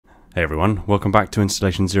Hey everyone, welcome back to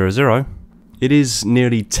Installation 00. It is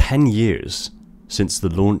nearly 10 years since the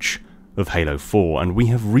launch of Halo 4, and we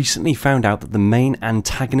have recently found out that the main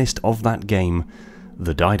antagonist of that game,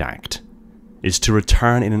 the Didact, is to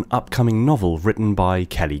return in an upcoming novel written by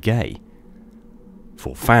Kelly Gay.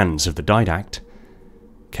 For fans of the Didact,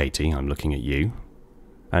 Katie, I'm looking at you,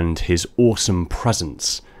 and his awesome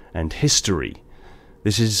presence and history,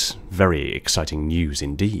 this is very exciting news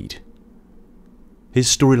indeed. His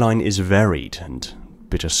storyline is varied and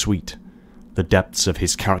bittersweet, the depths of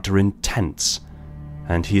his character intense,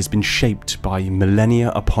 and he has been shaped by millennia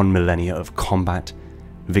upon millennia of combat,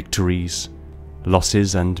 victories,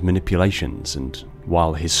 losses and manipulations, and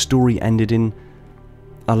while his story ended in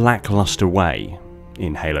a lackluster way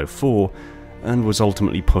in Halo 4, and was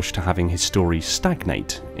ultimately pushed to having his story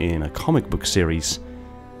stagnate in a comic book series,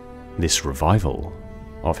 this revival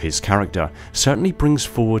of his character certainly brings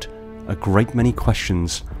forward a great many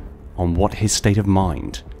questions on what his state of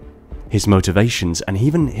mind, his motivations, and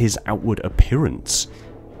even his outward appearance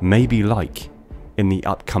may be like in the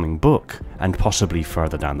upcoming book, and possibly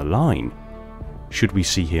further down the line, should we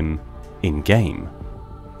see him in-game,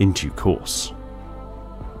 in due course.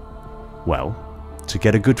 Well, to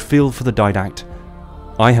get a good feel for the Didact,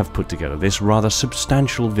 I have put together this rather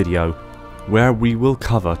substantial video where we will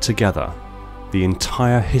cover together the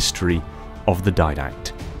entire history of the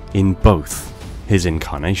Didact in both his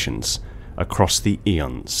incarnations across the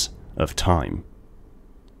eons of time.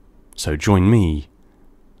 So join me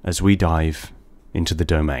as we dive into the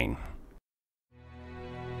domain.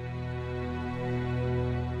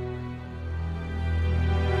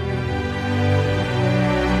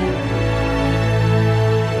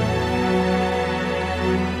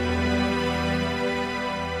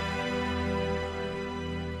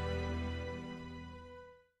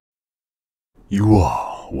 You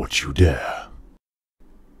are what you dare.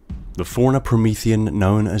 The Foreigner Promethean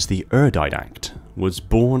known as the Didact was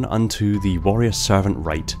born unto the warrior servant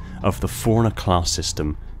rate of the Foreigner class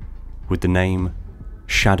system with the name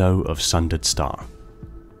Shadow of Sundered Star.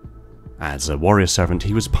 As a warrior servant,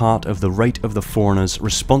 he was part of the rate of the Foreigners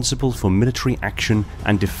responsible for military action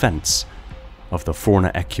and defense of the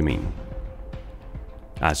Foreigner ecumene.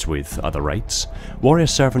 As with other rates, warrior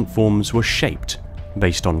servant forms were shaped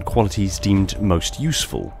based on qualities deemed most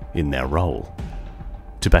useful in their role.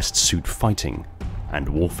 To best suit fighting and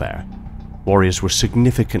warfare, warriors were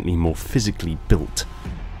significantly more physically built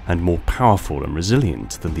and more powerful and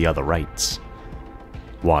resilient than the other rates.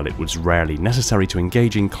 While it was rarely necessary to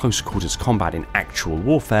engage in close quarters combat in actual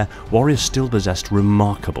warfare, warriors still possessed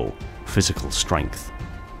remarkable physical strength.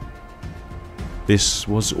 This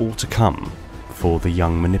was all to come for the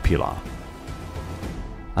young Manipular.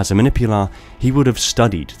 As a Manipular, he would have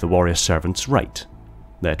studied the warrior servant's rate,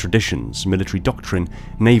 their traditions, military doctrine,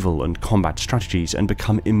 naval and combat strategies, and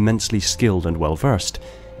become immensely skilled and well versed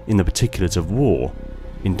in the particulars of war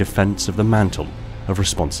in defense of the mantle of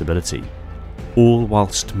responsibility, all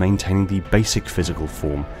whilst maintaining the basic physical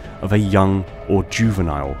form of a young or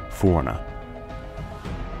juvenile foreigner.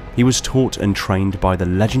 He was taught and trained by the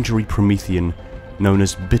legendary Promethean known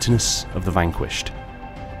as Bitterness of the Vanquished.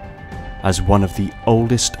 As one of the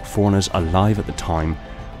oldest foreigners alive at the time,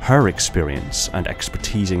 her experience and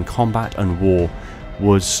expertise in combat and war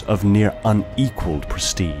was of near unequalled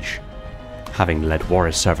prestige, having led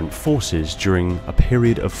warrior servant forces during a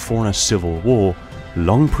period of foreigner civil war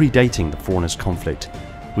long predating the foreigners' conflict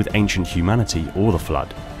with ancient humanity or the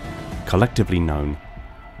Flood, collectively known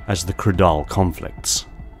as the Credal conflicts.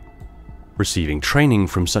 Receiving training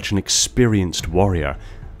from such an experienced warrior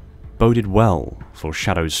boded well for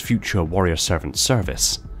Shadow's future warrior servant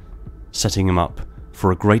service, setting him up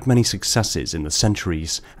for a great many successes in the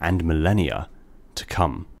centuries and millennia to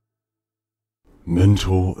come.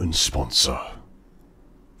 Mentor and sponsor.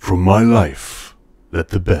 From my life, let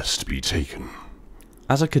the best be taken.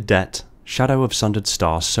 As a cadet, Shadow of Sundered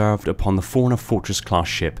Star served upon the Foreigner Fortress class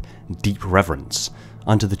ship Deep Reverence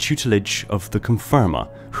under the tutelage of the Confirmer,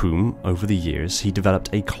 whom, over the years, he developed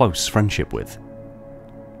a close friendship with.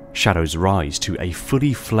 Shadow's rise to a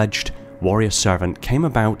fully fledged warrior servant came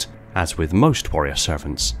about, as with most warrior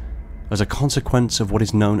servants, as a consequence of what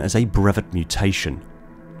is known as a brevet mutation.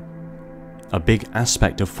 A big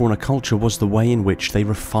aspect of Foreigner culture was the way in which they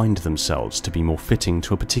refined themselves to be more fitting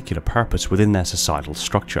to a particular purpose within their societal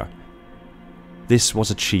structure. This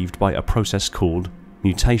was achieved by a process called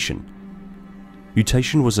mutation.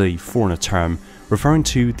 Mutation was a Foreigner term referring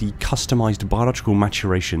to the customized biological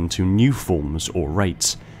maturation to new forms or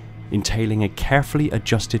rates, entailing a carefully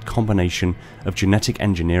adjusted combination of genetic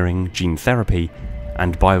engineering, gene therapy,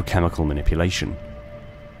 and biochemical manipulation.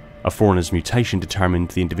 A foreigner's mutation determined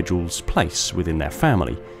the individual's place within their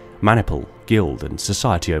family, maniple, guild, and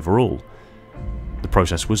society overall. The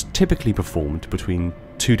process was typically performed between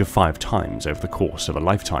 2 to 5 times over the course of a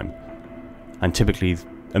lifetime, and typically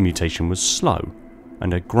a mutation was slow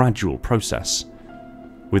and a gradual process,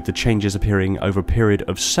 with the changes appearing over a period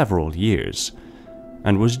of several years,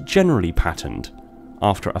 and was generally patterned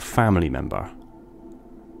after a family member.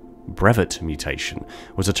 Brevet mutation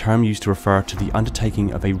was a term used to refer to the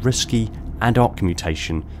undertaking of a risky ad hoc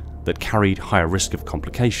mutation that carried higher risk of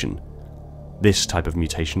complication. This type of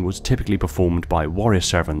mutation was typically performed by warrior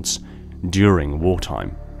servants during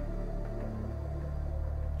wartime.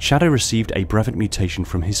 Shadow received a brevet mutation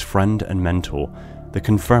from his friend and mentor, the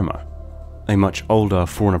Confirmer, a much older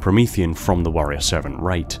Forerunner Promethean from the warrior servant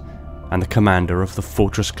rate, and the commander of the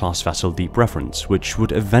Fortress-class vessel Deep Reverence, which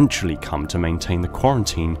would eventually come to maintain the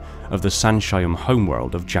quarantine of the Sanshayum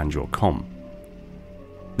homeworld of Janjor-Com.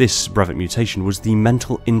 This brevet mutation was the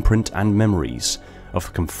mental imprint and memories of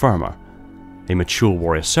the Confirmer, a mature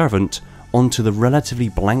warrior servant, onto the relatively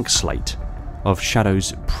blank slate of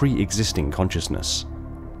Shadow's pre-existing consciousness.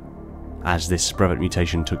 As this brevet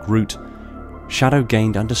mutation took root, Shadow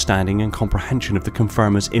gained understanding and comprehension of the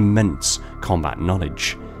Confirmer's immense combat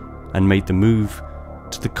knowledge, and made the move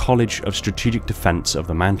to the College of Strategic Defense of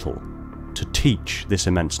the Mantle to teach this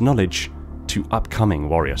immense knowledge to upcoming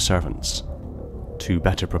warrior servants, to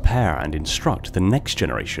better prepare and instruct the next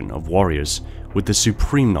generation of warriors with the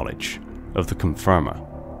supreme knowledge of the Confirmer.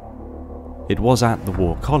 It was at the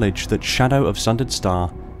War College that Shadow of Sundered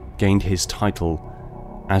Star gained his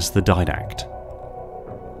title as the Didact.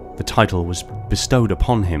 The title was bestowed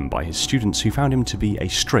upon him by his students, who found him to be a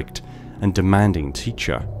strict and demanding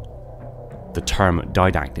teacher. The term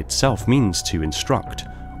didact itself means to instruct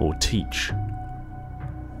or teach.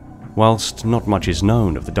 Whilst not much is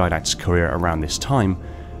known of the Didact's career around this time,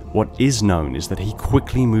 what is known is that he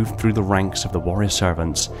quickly moved through the ranks of the warrior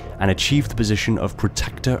servants and achieved the position of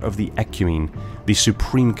Protector of the Ecumene, the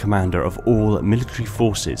supreme commander of all military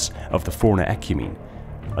forces of the Forerunner Ecumene,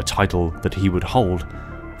 a title that he would hold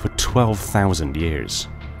for 12,000 years.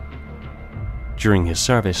 During his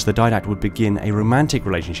service, the Didact would begin a romantic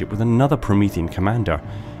relationship with another Promethean commander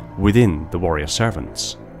within the warrior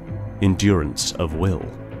servants, Endurance of Will,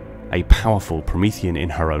 a powerful Promethean in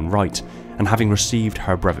her own right, and having received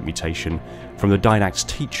her brevet mutation from the Didact's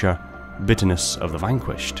teacher, Bitterness of the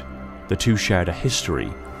Vanquished, the two shared a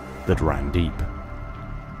history that ran deep.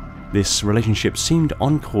 This relationship seemed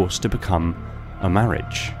on course to become a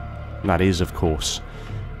marriage. That is, of course,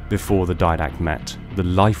 before the Didact met the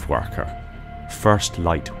life worker First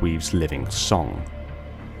Light Weaves Living Song,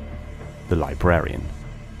 the librarian.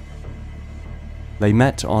 They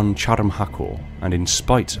met on Charam Hakor, and in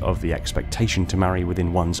spite of the expectation to marry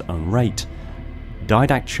within one's own rate,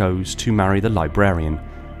 Didact chose to marry the librarian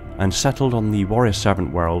and settled on the warrior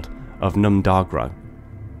servant world of Numdagro,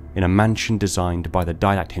 in a mansion designed by the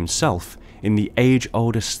Didact himself in the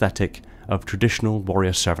age-old aesthetic of traditional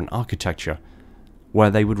warrior servant architecture, where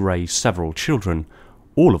they would raise several children,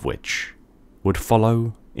 all of which would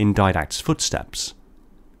follow in Didact's footsteps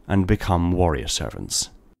and become warrior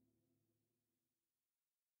servants.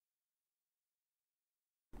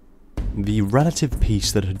 The relative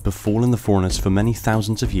peace that had befallen the Forerunners for many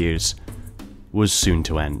thousands of years was soon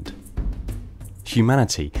to end.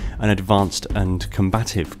 Humanity, an advanced and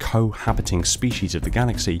combative cohabiting species of the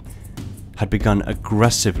galaxy, had begun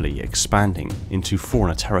aggressively expanding into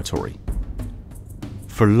Forerunner territory.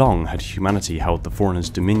 For long had humanity held the Forerunners'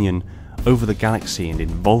 dominion over the galaxy and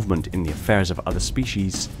involvement in the affairs of other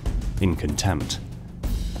species in contempt.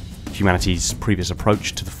 Humanity's previous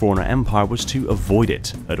approach to the Forerunner Empire was to avoid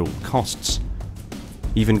it at all costs,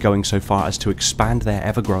 even going so far as to expand their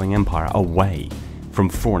ever-growing empire away from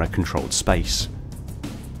Forerunner-controlled space,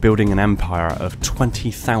 building an empire of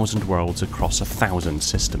 20,000 worlds across 1,000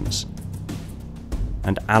 systems,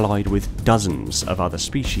 and allied with dozens of other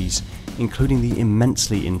species, including the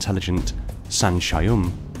immensely intelligent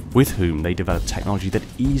Sanshayum, with whom they developed technology that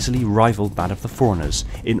easily rivaled that of the Forerunners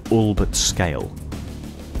in all but scale.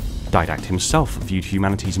 Didact himself viewed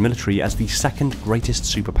humanity's military as the second greatest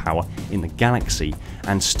superpower in the galaxy,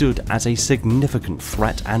 and stood as a significant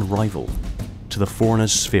threat and rival to the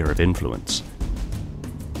Forerunners' sphere of influence.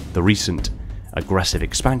 The recent aggressive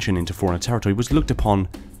expansion into Forerunner territory was looked upon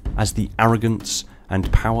as the arrogance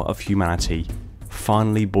and power of humanity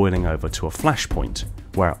finally boiling over to a flashpoint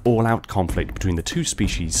where all-out conflict between the two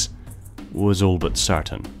species was all but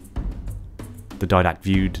certain. The Didact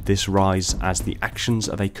viewed this rise as the actions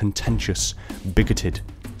of a contentious, bigoted,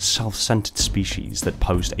 self-centered species that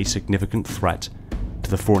posed a significant threat to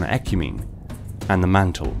the Forerunner Ecumene and the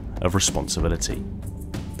mantle of responsibility.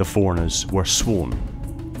 The Foreigners were sworn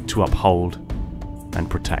to uphold and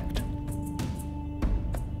protect.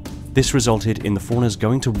 This resulted in the Foreigners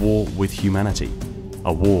going to war with humanity,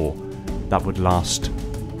 a war that would last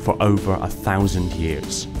for over 1,000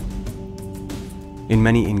 years. In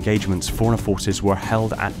many engagements, Foreigner forces were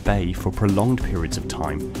held at bay for prolonged periods of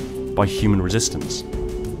time by human resistance.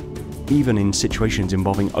 Even in situations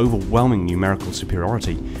involving overwhelming numerical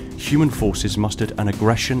superiority, human forces mustered an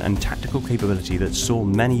aggression and tactical capability that saw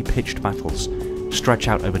many pitched battles stretch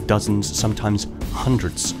out over dozens, sometimes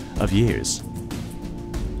hundreds of years.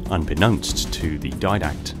 Unbeknownst to the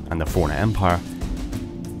Didact and the Foreigner Empire,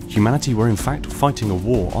 humanity were in fact fighting a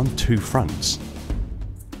war on two fronts.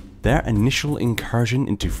 Their initial incursion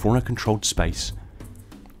into Foreigner-controlled space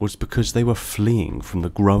was because they were fleeing from the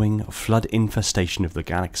growing flood infestation of the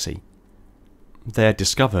galaxy. They had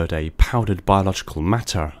discovered a powdered biological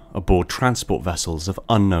matter aboard transport vessels of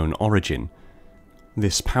unknown origin.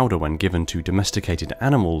 This powder, when given to domesticated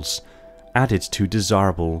animals, added to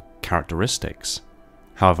desirable characteristics.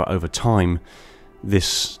 However, over time,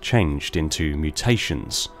 this changed into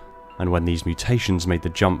mutations, and when these mutations made the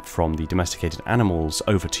jump from the domesticated animals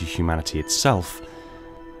over to humanity itself,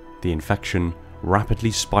 the infection rapidly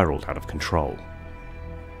spiraled out of control.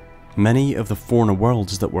 Many of the Foreigner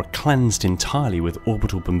worlds that were cleansed entirely with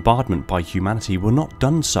orbital bombardment by humanity were not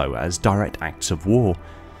done so as direct acts of war,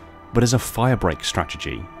 but as a firebreak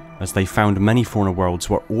strategy, as they found many Foreigner worlds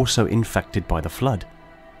were also infected by the Flood.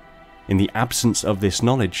 In the absence of this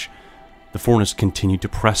knowledge, the Foreigners continued to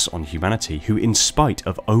press on humanity, who, in spite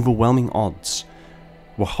of overwhelming odds,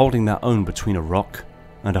 were holding their own between a rock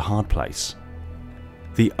and a hard place.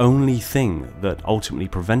 The only thing that ultimately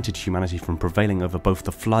prevented humanity from prevailing over both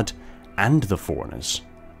the Flood and the Foreigners,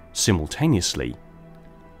 simultaneously,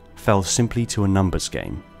 fell simply to a numbers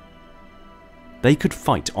game. They could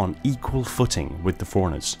fight on equal footing with the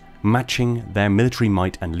Foreigners, matching their military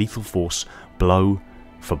might and lethal force blow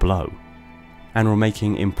for blow, and were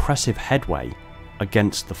making impressive headway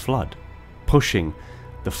against the Flood, pushing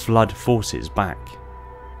the Flood forces back.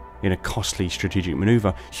 In a costly strategic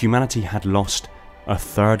maneuver, humanity had lost a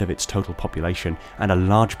third of its total population and a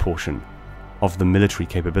large portion of the military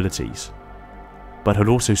capabilities, but had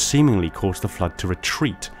also seemingly caused the Flood to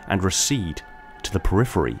retreat and recede to the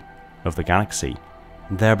periphery of the galaxy,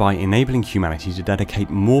 thereby enabling humanity to dedicate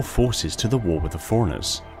more forces to the war with the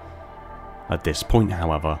Foreigners. At this point,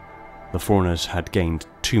 however, the Foreigners had gained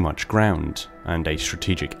too much ground and a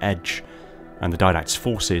strategic edge, and the Didact's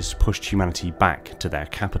forces pushed humanity back to their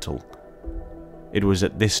capital. It was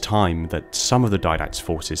at this time that some of the Didact's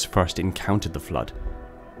forces first encountered the Flood,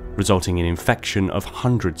 resulting in infection of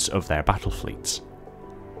hundreds of their battle fleets.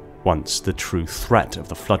 Once the true threat of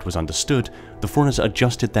the Flood was understood, the Foreigners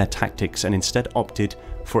adjusted their tactics and instead opted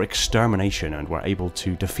for extermination and were able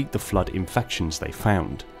to defeat the Flood infections they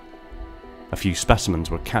found. A few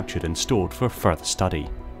specimens were captured and stored for further study.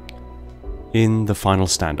 In the final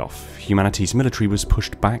standoff, humanity's military was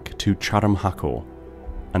pushed back to Chatham Hakor,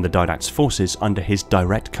 and the Didact's forces under his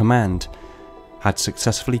direct command had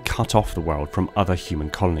successfully cut off the world from other human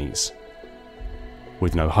colonies.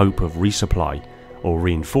 With no hope of resupply or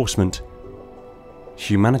reinforcement,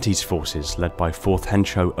 humanity's forces, led by 4th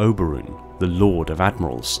Hencho Oberyn, the Lord of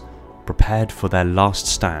Admirals, prepared for their last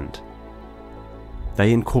stand.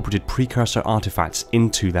 They incorporated precursor artifacts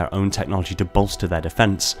into their own technology to bolster their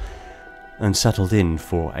defense, and settled in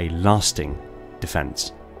for a lasting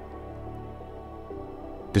defense.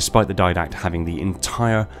 Despite the Didact having the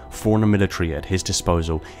entire Foreigner military at his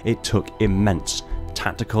disposal, it took immense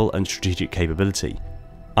tactical and strategic capability,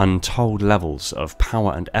 untold levels of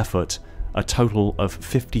power and effort, a total of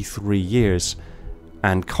 53 years,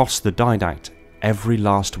 and cost the Didact every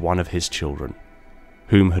last one of his children,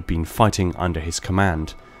 whom had been fighting under his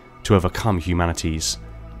command to overcome humanity's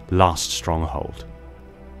last stronghold.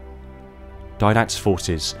 Didact's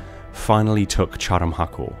forces finally took Chatham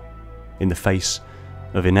Hakor. In the face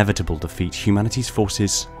of inevitable defeat, humanity's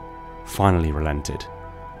forces finally relented,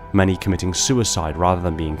 many committing suicide rather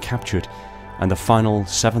than being captured, and the final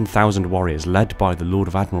 7,000 warriors led by the Lord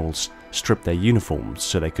of Admirals stripped their uniforms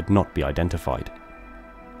so they could not be identified.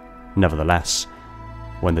 Nevertheless,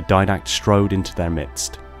 when the Didact strode into their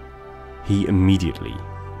midst, he immediately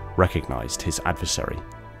recognized his adversary,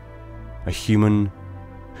 a human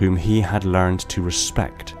whom he had learned to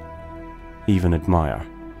respect, even admire.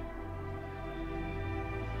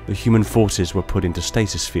 The human forces were put into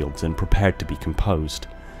stasis fields and prepared to be composed.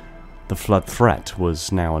 The Flood threat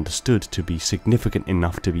was now understood to be significant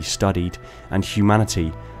enough to be studied, and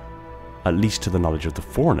humanity, at least to the knowledge of the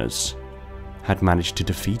Foreigners, had managed to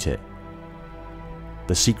defeat it.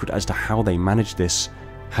 the secret as to how they managed this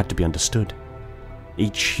had to be understood.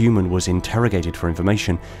 Each human was interrogated for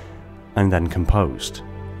information and then composed,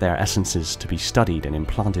 their essences to be studied and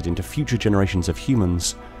implanted into future generations of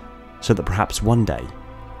humans, so that perhaps one day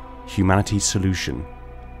humanity's solution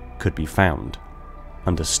could be found,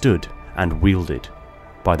 understood and wielded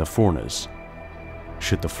by the foreigners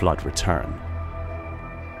should the flood return.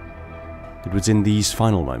 It was in these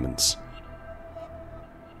final moments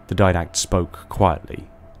the Didact spoke quietly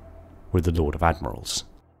with the Lord of Admirals.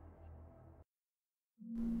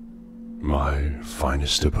 My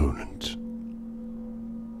finest opponent.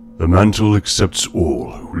 The mantle accepts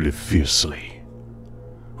all who live fiercely,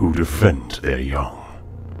 who defend their young,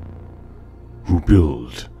 who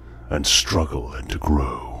build and struggle and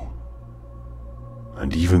grow,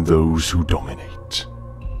 and even those who dominate,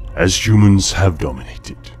 as humans have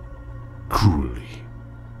dominated, cruelly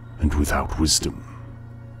and without wisdom.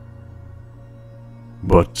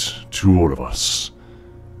 But to all of us,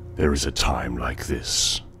 there is a time like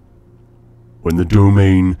this, when the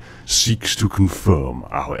domain seeks to confirm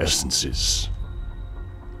our essences.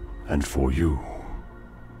 And for you,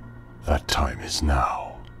 that time is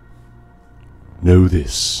now. Know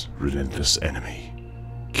this, relentless enemy,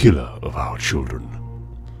 killer of our children,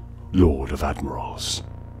 Lord of Admirals.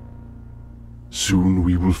 Soon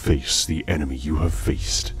we will face the enemy you have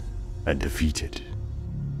faced and defeated.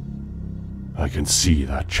 I can see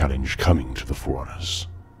that challenge coming to the Foreigners,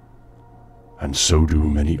 and so do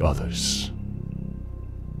many others.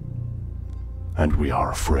 And we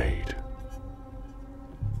are afraid.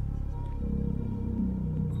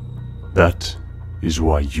 That is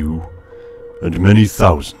why you, and many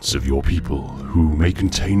thousands of your people who may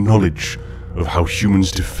contain knowledge of how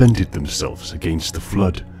humans defended themselves against the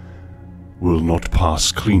flood, will not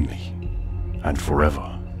pass cleanly and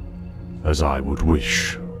forever, as I would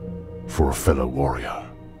wish for a fellow warrior,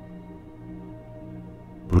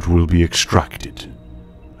 but will be extracted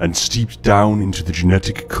and steeped down into the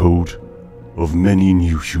genetic code of many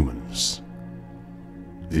new humans.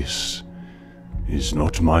 This is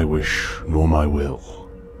not my wish nor my will.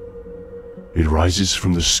 It rises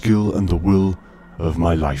from the skill and the will of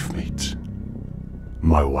my life mate,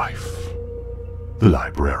 my wife, the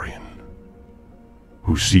librarian,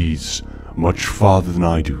 who sees much farther than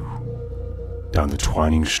I do down the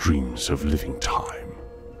twining streams of living time.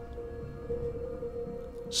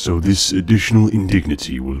 So this additional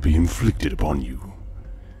indignity will be inflicted upon you.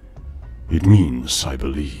 It means, I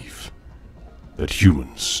believe, that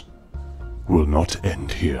humans will not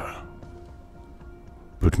end here,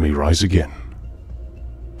 but may rise again,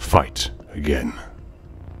 fight again.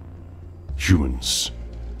 Humans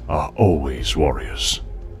are always warriors.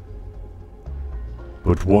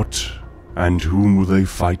 But what and whom will they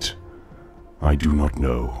fight, I do not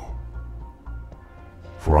know.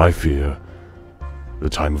 For I fear the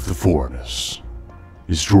time of the Foreigners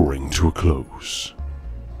is drawing to a close.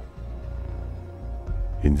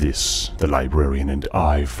 In this, the librarian and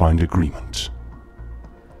I find agreement.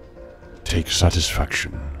 Take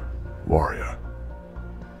satisfaction, warrior,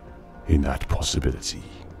 in that possibility.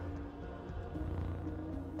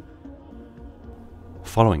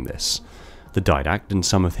 Following this, the Didact and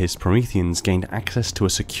some of his Prometheans gained access to a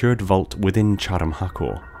secured vault within Charam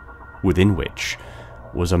Hakor, within which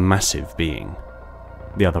was a massive being.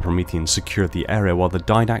 The other Prometheans secured the area while the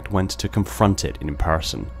Didact went to confront it in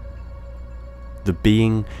person. The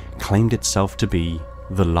being claimed itself to be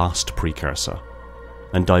the last precursor,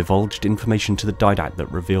 and divulged information to the Didact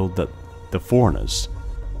that revealed that the Foreigners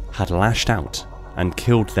had lashed out and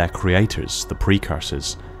killed their creators, the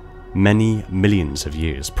precursors, many millions of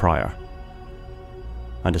years prior.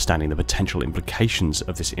 Understanding the potential implications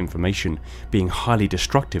of this information being highly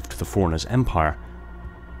destructive to the Foreigners' empire,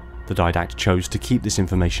 the Didact chose to keep this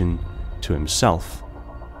information to himself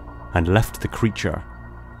and left the creature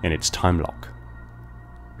in its time lock.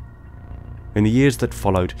 In the years that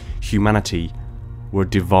followed, humanity were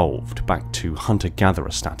devolved back to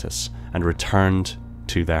hunter-gatherer status and returned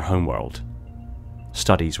to their homeworld.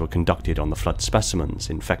 Studies were conducted on the flood specimens,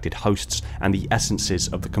 infected hosts, and the essences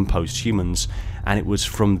of the composed humans, and it was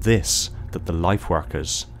from this that the life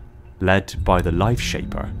workers, led by the life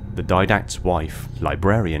shaper, the Didact's wife,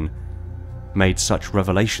 librarian, made such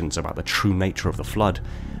revelations about the true nature of the flood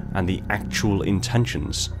and the actual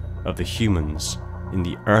intentions of the humans in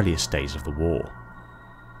the earliest days of the war.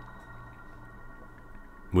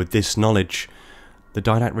 With this knowledge, the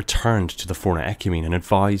Didact returned to the Fauna Ecumene and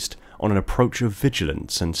advised on an approach of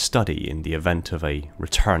vigilance and study in the event of a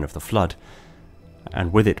return of the flood,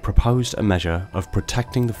 and with it proposed a measure of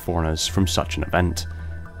protecting the Foreigners from such an event,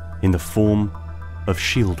 in the form of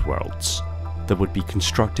shield worlds that would be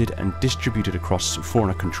constructed and distributed across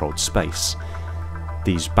Forna-controlled space.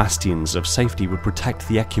 These bastions of safety would protect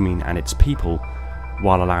the Ecumene and its people,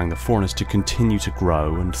 while allowing the Fornas to continue to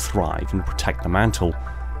grow and thrive and protect the mantle,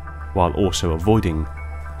 while also avoiding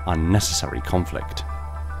unnecessary conflict.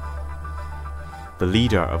 The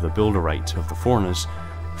leader of the Builderate of the Fornas,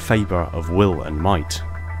 Faber of Will and Might,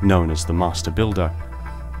 known as the Master Builder,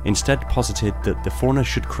 instead posited that the Fornas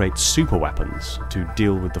should create super weapons to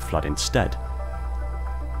deal with the Flood instead.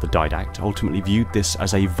 The Didact ultimately viewed this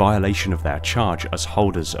as a violation of their charge as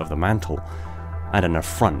holders of the mantle, and an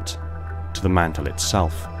affront to the mantle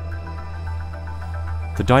itself.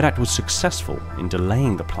 The Didact was successful in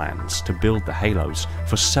delaying the plans to build the Halos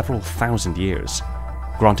for several thousand years,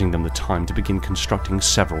 granting them the time to begin constructing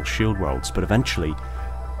several shield worlds, but eventually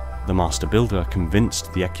the Master Builder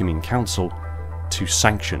convinced the Ecumene Council to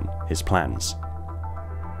sanction his plans.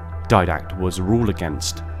 Didact was ruled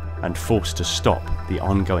against and forced to stop the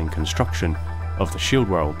ongoing construction of the shield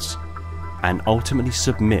worlds, and ultimately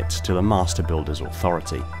submit to the Master Builder's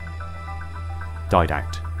authority.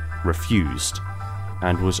 Didact refused,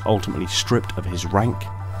 and was ultimately stripped of his rank,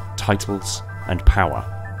 titles, and power,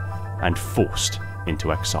 and forced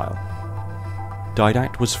into exile.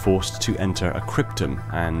 Didact was forced to enter a cryptum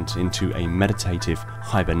and into a meditative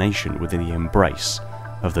hibernation within the embrace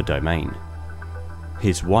of the domain.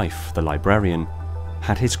 His wife, the Librarian,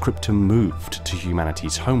 had his cryptum moved to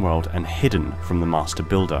humanity's homeworld and hidden from the Master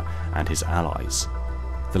Builder and his allies.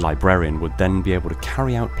 The Librarian would then be able to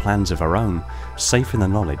carry out plans of her own, safe in the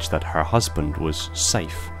knowledge that her husband was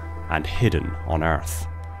safe and hidden on Earth.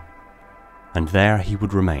 And there he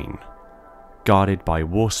would remain, guarded by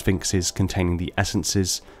war sphinxes containing the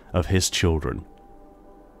essences of his children,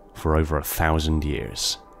 for over 1,000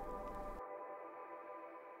 years.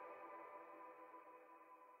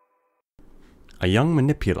 A young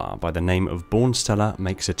manipular by the name of Bornstella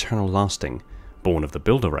makes Eternal Lasting, born of the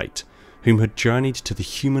Builderate, whom had journeyed to the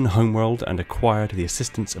human homeworld and acquired the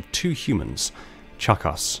assistance of two humans,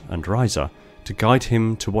 Chakas and Ryza, to guide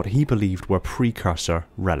him to what he believed were precursor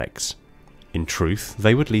relics. In truth,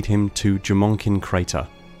 they would lead him to Jamonkin Crater,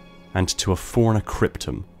 and to a Forna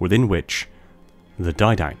cryptum within which the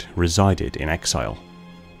Didact resided in exile.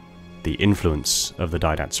 The influence of the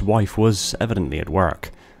Didact's wife was evidently at work,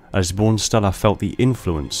 as Bornstella felt the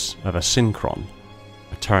influence of a synchron,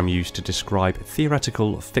 a term used to describe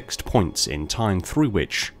theoretical fixed points in time through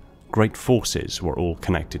which great forces were all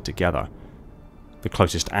connected together. The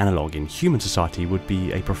closest analogue in human society would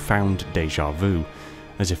be a profound déjà vu,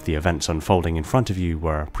 as if the events unfolding in front of you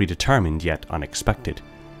were predetermined yet unexpected,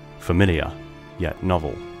 familiar yet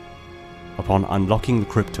novel. Upon unlocking the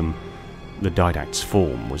cryptum, the Didact's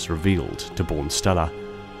form was revealed to Bornstella,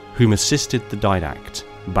 whom assisted the Didact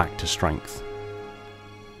back to strength.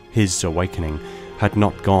 His awakening had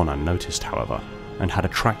not gone unnoticed, however, and had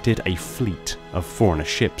attracted a fleet of Forna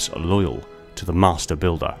ships loyal to the Master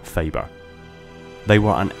Builder, Faber. They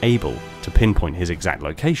were unable to pinpoint his exact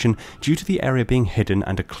location due to the area being hidden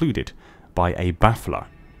and occluded by a baffler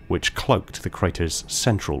which cloaked the crater's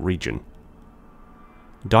central region.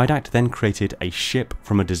 Didact then created a ship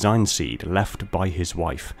from a design seed left by his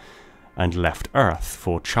wife, and left Earth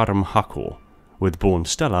for Chatham Hakor, with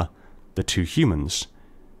Bornstella, the two humans,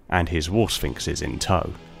 and his war sphinxes in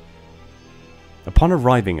tow. Upon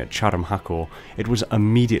arriving at Chatham Hakor, it was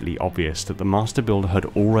immediately obvious that the Master Builder had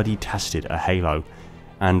already tested a halo,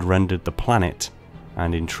 and rendered the planet,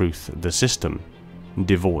 and in truth the system,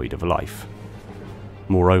 devoid of life.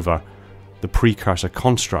 Moreover, the precursor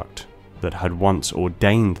construct that had once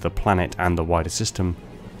ordained the planet and the wider system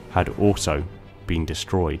had also been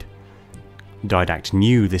destroyed. Didact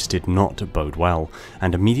knew this did not bode well,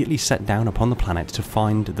 and immediately set down upon the planet to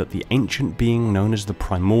find that the ancient being known as the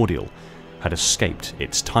Primordial had escaped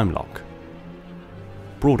its time lock.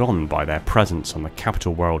 Brought on by their presence on the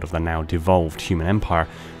capital world of the now devolved human empire,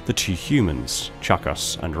 the two humans,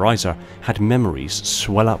 Chakas and Ryza, had memories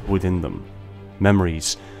swell up within them,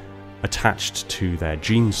 memories attached to their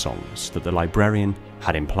gene songs that the Librarian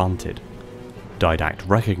had implanted. Didact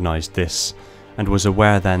recognized this, and was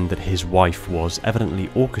aware then that his wife was evidently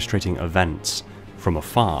orchestrating events from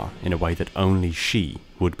afar in a way that only she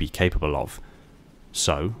would be capable of.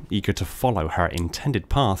 So, eager to follow her intended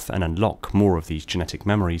path and unlock more of these genetic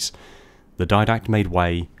memories, the Didact made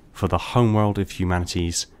way for the homeworld of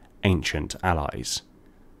humanity's ancient allies,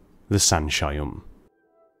 the Sanshayum.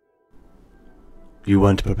 You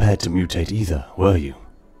weren't prepared to mutate either, were you?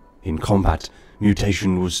 In combat,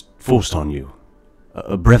 mutation was forced on you.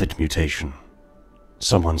 A brevet mutation.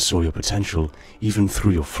 Someone saw your potential even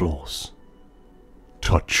through your flaws.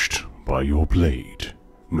 Touched by your blade,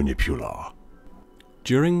 Manipular.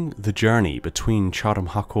 During the journey between Chatham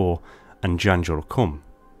Hakor and Janjorkum,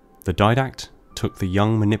 the Didact took the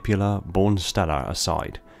young manipular Born Stellar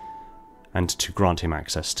aside, and to grant him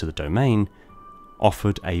access to the domain,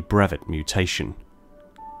 offered a brevet mutation.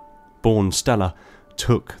 Born Stellar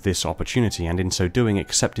took this opportunity and in so doing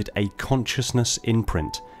accepted a consciousness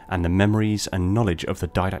imprint and the memories and knowledge of the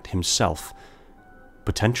Didact himself,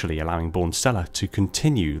 potentially allowing Born Stellar to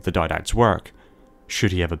continue the Didact's work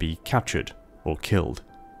should he ever be captured or killed.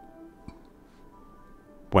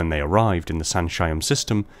 When they arrived in the Sanshayam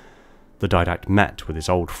system, the Didact met with his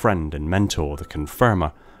old friend and mentor, the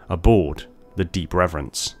Confirmer, aboard the Deep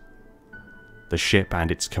Reverence. The ship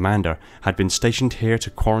and its commander had been stationed here to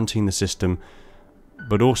quarantine the system,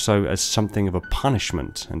 but also as something of a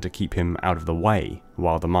punishment and to keep him out of the way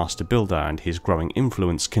while the Master Builder and his growing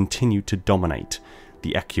influence continued to dominate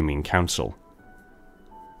the Ecumene Council.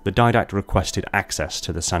 The Didact requested access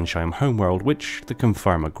to the Sanshayam homeworld, which the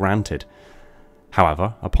Confirmer granted.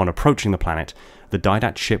 However, upon approaching the planet, the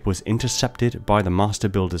Didact ship was intercepted by the Master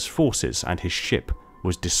Builder's forces and his ship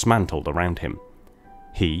was dismantled around him.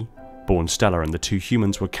 He, Born Stellar and the two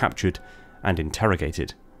humans were captured and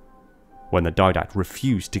interrogated. When the Didact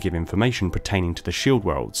refused to give information pertaining to the shield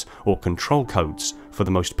worlds or control codes for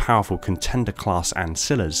the most powerful contender class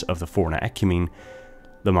ancillas of the Foreigner Ecumene,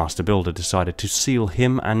 the Master Builder decided to seal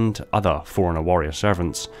him and other Foreigner warrior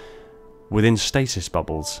servants within stasis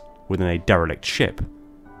bubbles within a derelict ship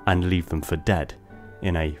and leave them for dead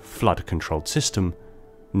in a flood-controlled system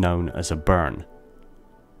known as a burn.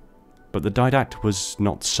 But the Didact was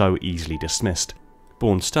not so easily dismissed.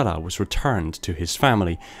 Born Stellar was returned to his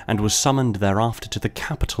family and was summoned thereafter to the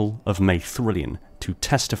capital of Maythrillion to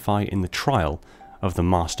testify in the trial of the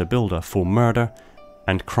Master Builder for murder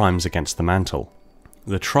and crimes against the Mantle.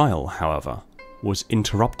 The trial, however, was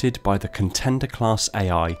interrupted by the contender-class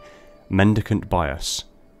AI Mendicant Bias,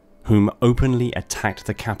 whom openly attacked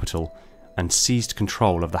the capital and seized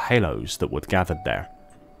control of the halos that were gathered there.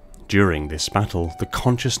 During this battle, the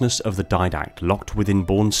consciousness of the Didact locked within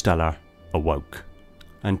Born Stellar awoke,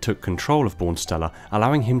 and took control of Born Stellar,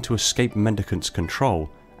 allowing him to escape Mendicant's control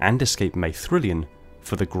and escape Maythrillion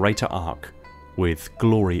for the Greater Ark, with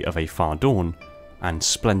glory of a far dawn and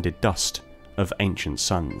splendid dust of ancient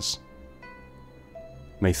suns.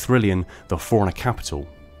 Maythrillion, the Foreigner capital,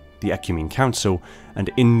 the Ecumene Council, and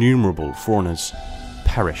innumerable foreigners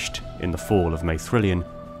perished in the fall of Maythrillion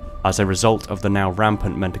as a result of the now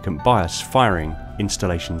rampant Mendicant Bias firing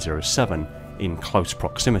Installation 07 in close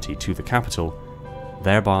proximity to the capital,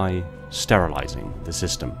 thereby sterilizing the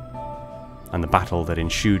system. And the battle that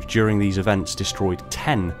ensued during these events destroyed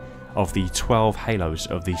 10 of the 12 halos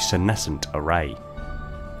of the senescent array.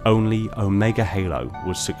 Only Omega Halo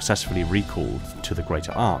was successfully recalled to the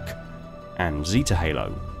Greater Ark, and Zeta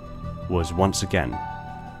Halo was once again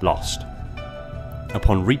lost.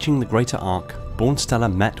 Upon reaching the Greater Ark, Born Stellar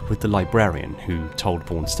met with the Librarian, who told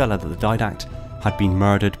Born Stellar that the Didact had been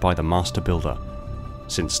murdered by the Master Builder.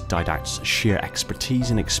 Since Didact's sheer expertise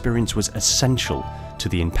and experience was essential to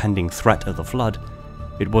the impending threat of the Flood,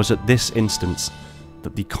 it was at this instance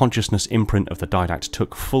that the consciousness imprint of the Didact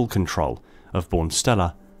took full control of Born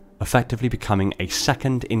Stellar, effectively becoming a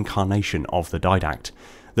second incarnation of the Didact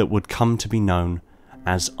that would come to be known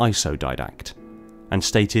as Didact, and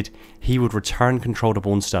stated he would return control to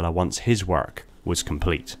Born Stellar once his work was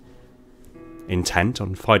complete. Intent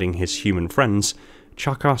on fighting his human friends,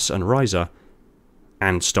 Chakas and Ryza,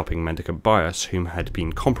 and stopping Mendicant Bias, whom had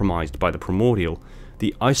been compromised by the Primordial,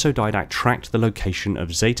 the Didact tracked the location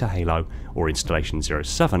of Zeta Halo, or Installation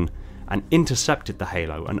 07, and intercepted the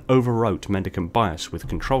Halo and overwrote Mendicant Bias with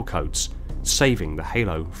control codes, saving the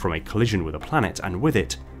Halo from a collision with a planet, and with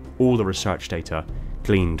it, all the research data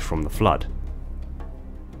gleaned from the Flood.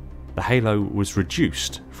 The Halo was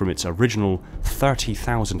reduced from its original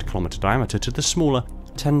 30,000 km diameter to the smaller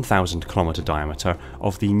 10,000 km diameter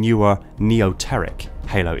of the newer Neoteric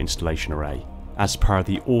Halo installation array, as per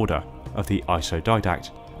the order of the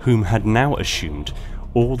Didact, whom had now assumed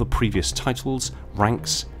all the previous titles,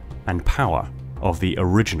 ranks, and power of the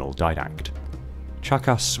original Didact.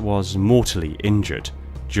 Chakas was mortally injured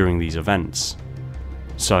during these events,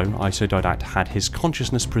 so Didact had his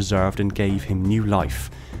consciousness preserved and gave him new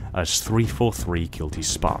life as 343 Guilty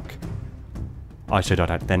Spark.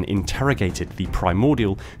 Didact then interrogated the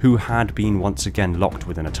Primordial, who had been once again locked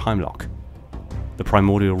within a time lock. The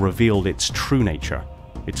Primordial revealed its true nature,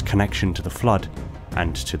 its connection to the Flood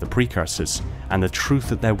and to the Precursors, and the truth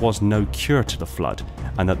that there was no cure to the Flood,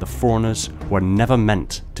 and that the Foreigners were never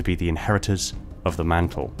meant to be the inheritors of the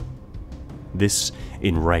Mantle. This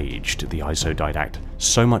enraged the Didact,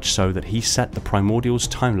 so much so that he set the Primordial's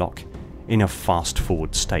time lock in a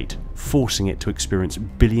fast-forward state, forcing it to experience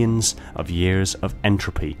billions of years of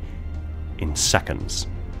entropy in seconds.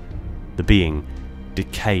 The being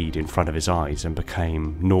decayed in front of his eyes and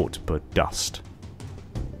became naught but dust.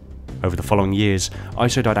 Over the following years,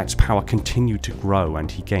 Isodidact's power continued to grow and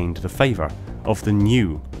he gained the favour of the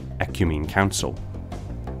new Ecumene Council.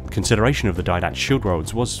 Consideration of the Didact shield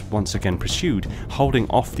worlds was once again pursued, holding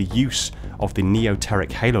off the use of the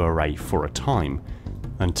Neoteric Halo Array for a time,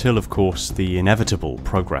 until of course the inevitable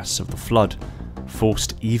progress of the Flood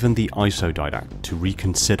forced even the Isodidact to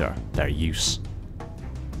reconsider their use.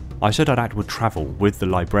 Isodidact would travel with the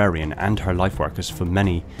Librarian and her lifeworkers for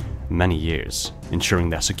many years, ensuring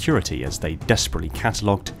their security as they desperately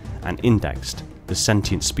catalogued and indexed the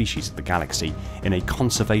sentient species of the galaxy in a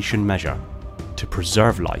conservation measure to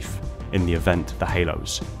preserve life in the event the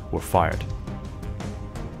Halos were fired.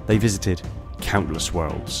 They visited countless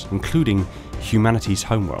worlds, including humanity's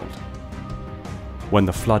homeworld. When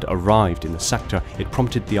the Flood arrived in the sector, it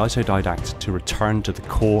prompted the Isodidact to return to the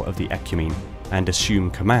core of the Ecumene and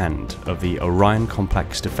assume command of the Orion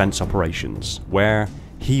Complex defense operations, where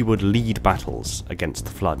he would lead battles against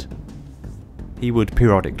the Flood. He would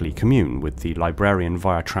periodically commune with the Librarian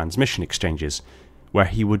via transmission exchanges, where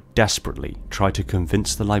he would desperately try to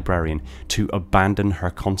convince the Librarian to abandon her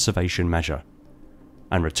conservation measure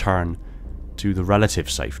and return to the relative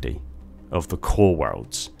safety of the core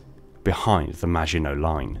worlds behind the Maginot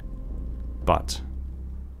Line, but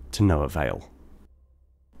to no avail.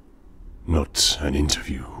 Not an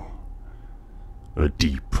interview. A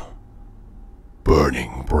deep,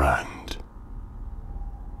 burning brand.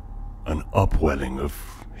 An upwelling of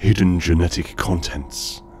hidden genetic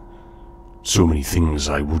contents. So many things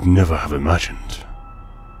I would never have imagined.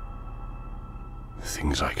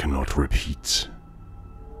 Things I cannot repeat,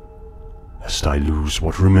 lest I lose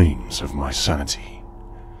what remains of my sanity,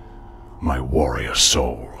 my warrior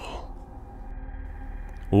soul.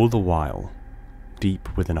 All the while,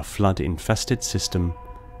 deep within a Flood-infested system,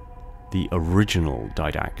 the original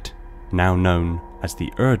Didact, now known as the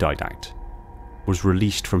Didact, was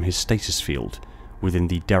released from his stasis field within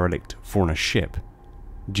the derelict Forna ship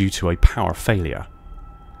due to a power failure.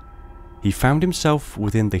 He found himself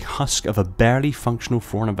within the husk of a barely functional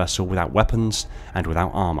Forna vessel without weapons and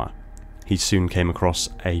without armour. He soon came across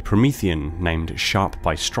a Promethean named Sharp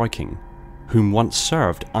by Striking, whom once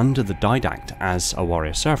served under the Didact as a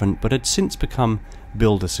warrior servant but had since become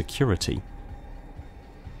builder security.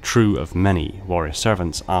 True of many warrior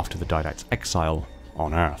servants after the Didact's exile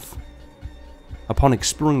on Earth. Upon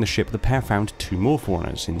exploring the ship, the pair found two more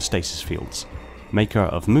Fornas in stasis fields, Maker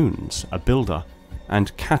of Moons, a builder,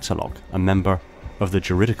 and Catalog, a member of the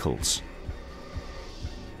Juridicals.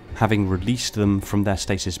 Having released them from their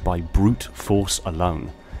stasis by brute force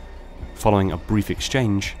alone, following a brief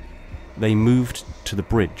exchange, they moved to the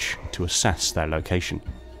bridge to assess their location.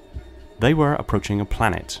 They were approaching a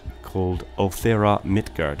planet called Ulthera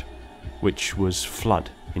Midgard, which was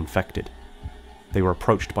Flood infected. They were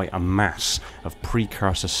approached by a mass of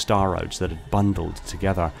precursor star roads that had bundled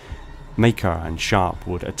together. Maker and Sharp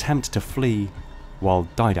would attempt to flee, while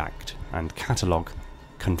Didact and Catalog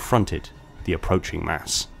confronted the approaching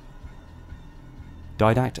mass.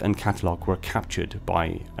 Didact and Catalog were captured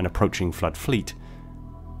by an approaching Flood fleet,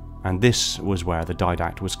 and this was where the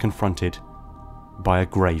Didact was confronted by a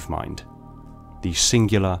Gravemind, the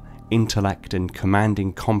singular intellect and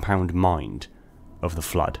commanding compound mind of the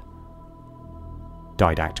Flood.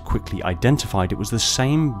 Didact quickly identified it was the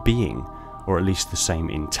same being, or at least the same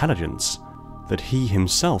intelligence, that he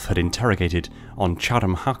himself had interrogated on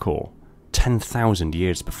Chatham Hakor 10,000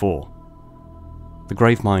 years before. The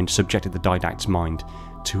Gravemind subjected the Didact's mind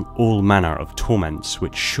to all manner of torments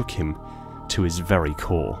which shook him to his very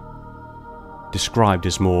core. Described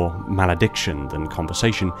as more malediction than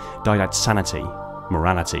conversation, Didact's sanity,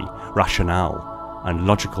 morality, rationale, and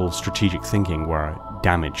logical strategic thinking were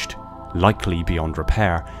damaged, likely beyond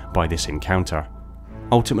repair, by this encounter,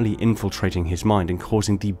 ultimately infiltrating his mind and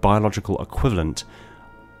causing the biological equivalent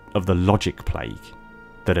of the logic plague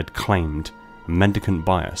that had claimed mendicant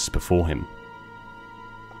bias before him.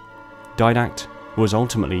 Didact was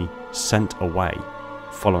ultimately sent away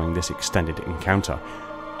following this extended encounter,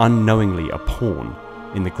 unknowingly a pawn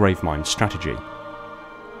in the Gravemind strategy.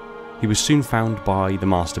 He was soon found by the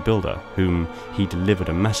Master Builder, whom he delivered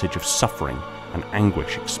a message of suffering and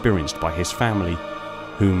anguish experienced by his family,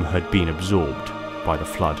 whom had been absorbed by the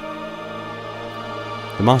Flood.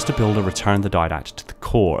 The Master Builder returned the Didact to the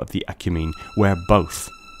core of the Ecumene, where both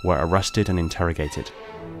were arrested and interrogated.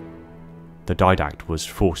 The Didact was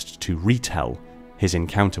forced to retell his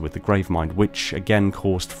encounter with the Gravemind, which again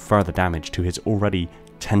caused further damage to his already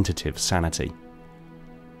tentative sanity.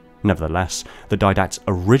 Nevertheless, the Didact's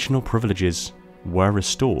original privileges were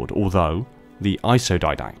restored, although the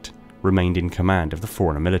Didact remained in command of the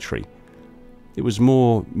Forerunner military. It was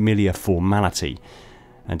merely a formality,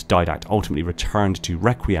 and Didact ultimately returned to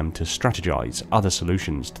Requiem to strategize other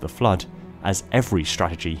solutions to the Flood, as every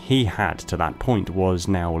strategy he had to that point was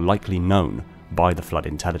now likely known by the Flood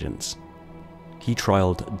intelligence. He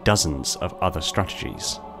trialled dozens of other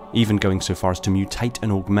strategies, even going so far as to mutate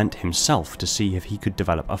and augment himself to see if he could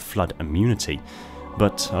develop a Flood immunity,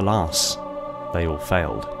 but alas, they all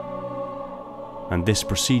failed. And this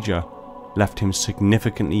procedure left him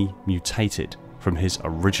significantly mutated from his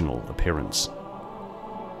original appearance.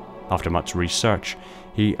 After much research,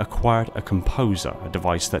 he acquired a composer, a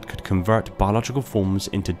device that could convert biological forms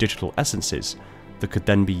into digital essences that could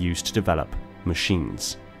then be used to develop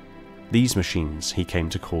machines. These machines, he came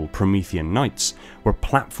to call Promethean Knights, were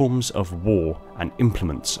platforms of war and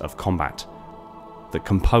implements of combat that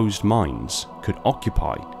composed minds could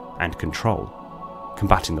occupy and control,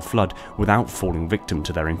 combating the Flood without falling victim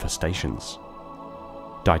to their infestations.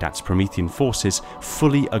 Didact's Promethean forces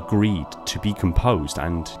fully agreed to be composed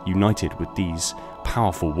and united with these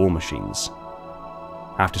powerful war machines.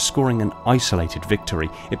 After scoring an isolated victory,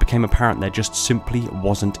 it became apparent there just simply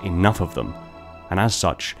wasn't enough of them, and as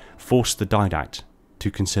such, forced the Didact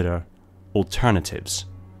to consider alternatives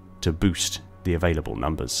to boost the available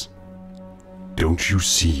numbers. Don't you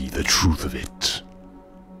see the truth of it?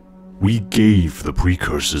 We gave the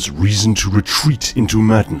precursors reason to retreat into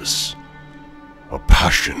madness, a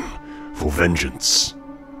passion for vengeance,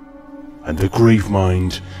 and the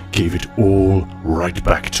Gravemind gave it all right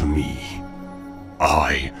back to me.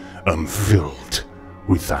 I am filled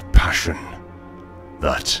with that passion,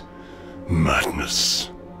 that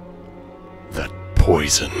madness, that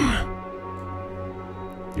poison.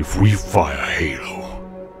 If we fire Halo,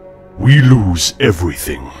 we lose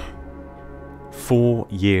everything. 4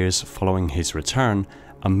 years following his return,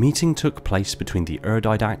 a meeting took place between the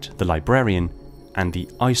Didact, the librarian, and the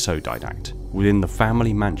Didact within the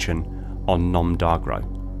family mansion on Nom Dagro.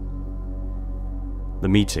 The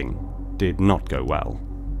meeting did not go well,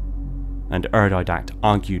 and Didact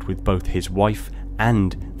argued with both his wife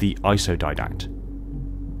and the Didact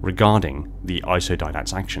regarding the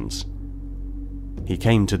Didact's actions. He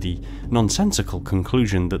came to the nonsensical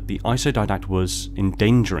conclusion that the Didact was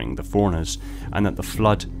endangering the Foreigners and that the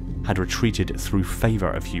Flood had retreated through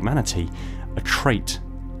favour of humanity, a trait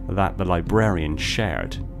that the librarian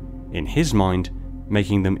shared, in his mind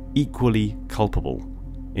making them equally culpable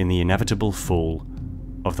in the inevitable fall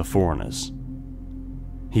of the Foreigners.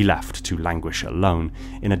 He left to languish alone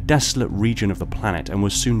in a desolate region of the planet and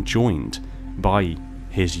was soon joined by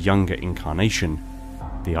his younger incarnation,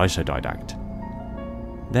 the Didact.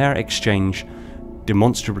 Their exchange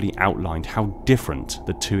demonstrably outlined how different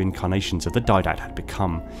the two incarnations of the Didact had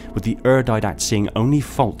become, with the Didact seeing only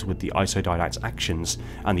fault with the Didact's actions,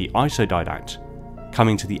 and the Didact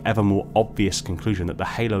coming to the ever more obvious conclusion that the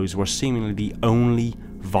Halos were seemingly the only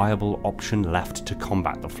viable option left to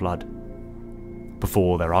combat the Flood.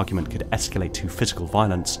 Before their argument could escalate to physical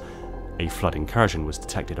violence, a Flood incursion was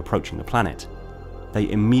detected approaching the planet. They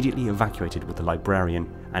immediately evacuated, with the librarian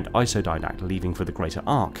and Didact leaving for the Greater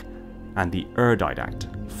Ark, and the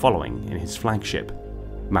Didact following in his flagship,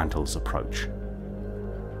 Mantle's approach.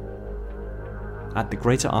 At the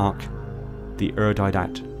Greater Ark, the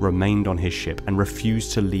Didact remained on his ship and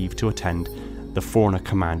refused to leave to attend the Foreigner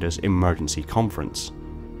Commander's emergency conference.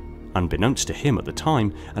 Unbeknownst to him at the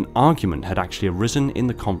time, an argument had actually arisen in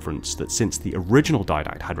the conference that since the original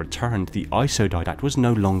Didact had returned, the Didact was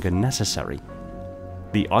no longer necessary.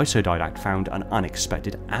 The Didact found an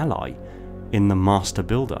unexpected ally in the Master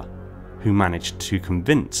Builder, who managed to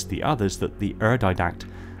convince the others that the Didact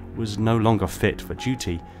was no longer fit for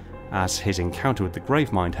duty, as his encounter with the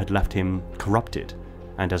Gravemind had left him corrupted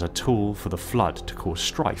and as a tool for the Flood to cause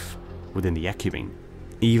strife within the Ecumene,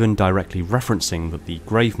 even directly referencing that the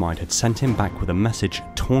Gravemind had sent him back with a message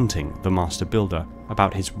taunting the Master Builder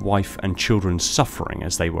about his wife and children's suffering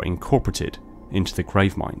as they were incorporated into the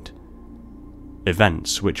Gravemind.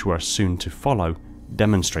 Events which were soon to follow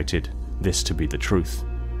demonstrated this to be the truth.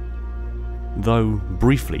 Though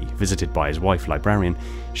briefly visited by his wife Librarian,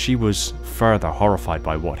 she was further horrified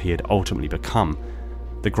by what he had ultimately become.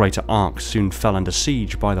 The Greater Ark soon fell under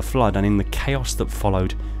siege by the Flood, and in the chaos that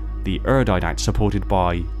followed, the Didact, supported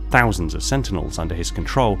by thousands of sentinels under his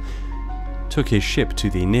control, took his ship to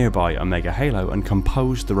the nearby Omega Halo and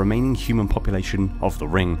composed the remaining human population of the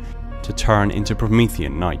Ring to turn into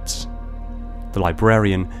Promethean Knights. The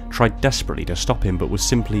librarian tried desperately to stop him but was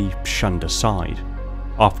simply shunned aside,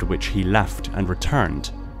 after which he left and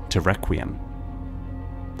returned to Requiem.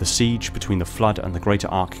 The siege between the Flood and the Greater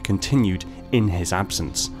Ark continued in his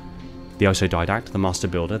absence. The Didact, the Master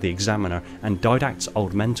Builder, the Examiner, and Didact's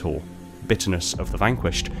old mentor, Bitterness of the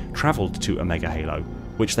Vanquished, travelled to Omega Halo,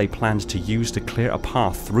 which they planned to use to clear a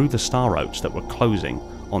path through the star roads that were closing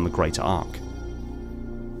on the Greater Ark.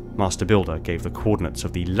 Master Builder gave the coordinates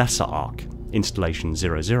of the Lesser Ark, Installation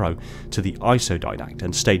 00, to the Didact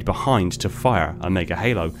and stayed behind to fire Omega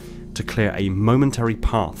Halo to clear a momentary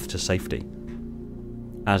path to safety.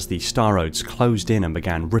 As the star roads closed in and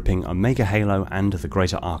began ripping Omega Halo and the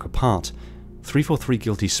Greater Ark apart, 343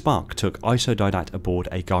 Guilty Spark took Didact aboard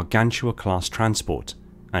a Gargantua-class transport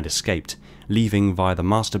and escaped, leaving via the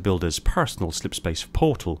Master Builder's personal slipspace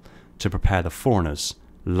portal to prepare the Foreigner's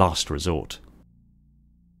last resort.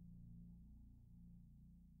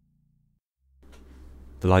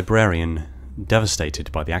 The librarian,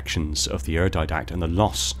 devastated by the actions of the Didact and the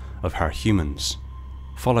loss of her humans,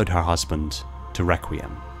 followed her husband to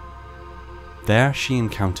Requiem. There she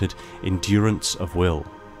encountered Endurance of Will,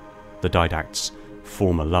 the Didact's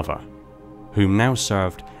former lover, whom now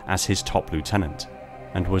served as his top lieutenant,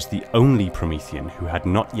 and was the only Promethean who had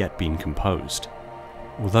not yet been composed.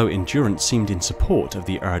 Although Endurance seemed in support of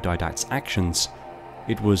the Didact's actions,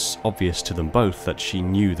 it was obvious to them both that she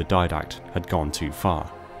knew the Didact had gone too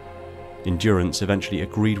far. Endurance eventually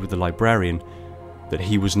agreed with the librarian that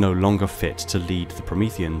he was no longer fit to lead the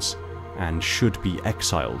Prometheans and should be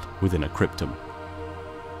exiled within a cryptum.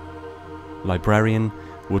 Librarian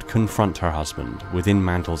would confront her husband within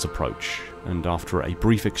Mandel's approach, and after a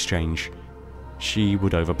brief exchange, she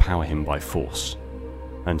would overpower him by force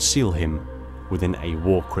and seal him within a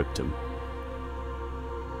war cryptum.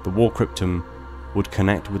 The war cryptum would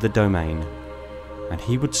connect with the domain, and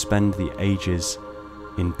he would spend the ages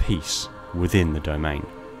in peace within the domain.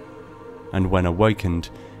 And when awakened,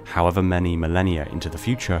 however many millennia into the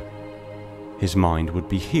future, his mind would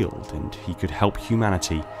be healed and he could help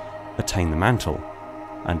humanity attain the mantle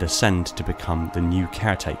and ascend to become the new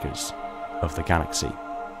caretakers of the galaxy,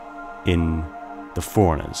 in the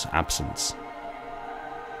Foreigner's absence.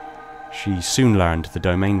 She soon learned the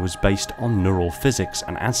domain was based on neural physics,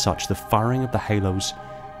 and as such the firing of the halos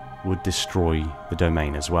would destroy the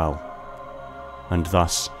domain as well. And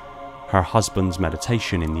thus, her husband's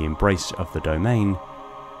meditation in the embrace of the domain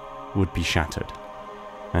would be shattered,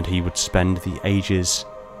 and he would spend the ages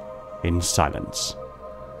in silence,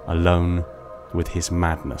 alone with his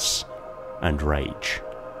madness and rage.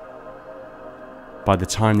 By the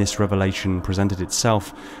time this revelation presented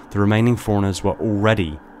itself, the remaining Foreigners were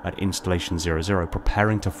already at Installation 00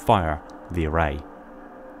 preparing to fire the array.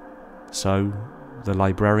 So, the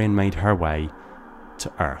librarian made her way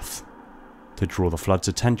to Earth to draw the Flood's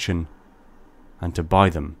attention and to buy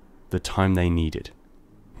them the time they needed.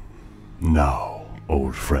 Now,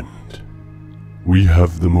 old friend, we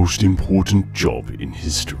have the most important job in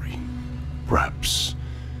history, perhaps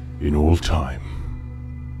in all time.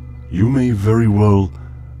 You may very well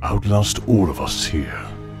outlast all of us here.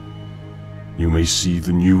 You may see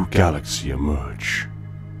the new galaxy emerge.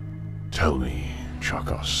 Tell me,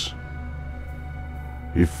 Chakas,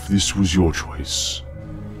 if this was your choice,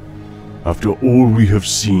 after all we have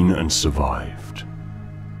seen and survived,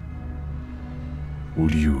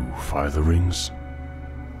 would you fire the rings?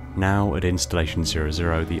 Now at Installation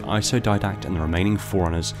 00, the Didact and the remaining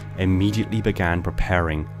Foreigners immediately began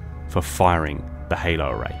preparing for firing the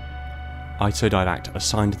Halo array. Didact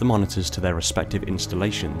assigned the monitors to their respective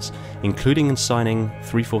installations, including assigning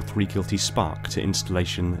 343 Guilty Spark to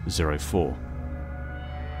Installation 04.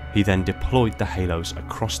 He then deployed the halos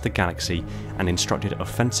across the galaxy and instructed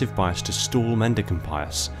offensive bias to stall Mendicant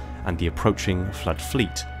bias and the approaching Flood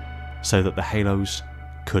fleet, so that the halos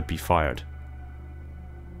could be fired.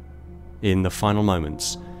 In the final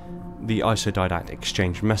moments, the Didact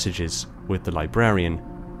exchanged messages with the librarian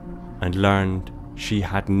and learned she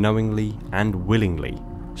had knowingly and willingly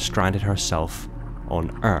stranded herself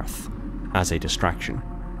on Earth as a distraction.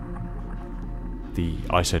 The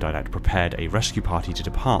Didact prepared a rescue party to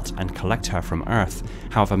depart and collect her from Earth.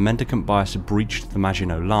 However, Mendicant bias breached the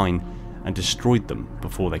Maginot Line and destroyed them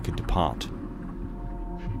before they could depart.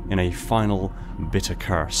 In a final bitter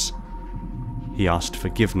curse, he asked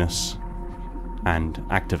forgiveness and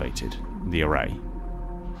activated the array.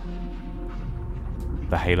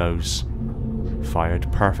 The halos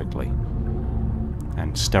fired perfectly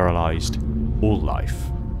and sterilized all life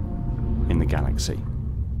in the galaxy.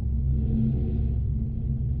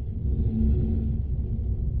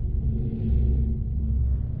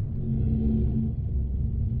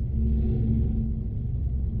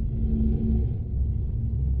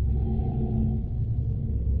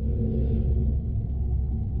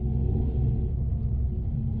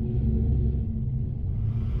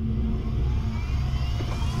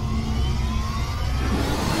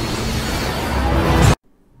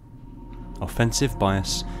 offensive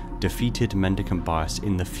bias defeated mendicant bias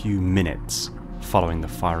in the few minutes following the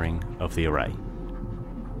firing of the array.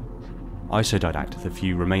 Didact, the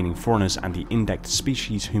few remaining foreigners and the indexed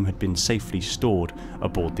species whom had been safely stored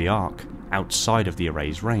aboard the Ark outside of the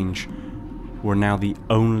array's range, were now the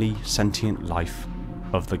only sentient life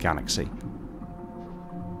of the galaxy.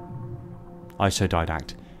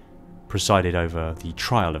 Didact presided over the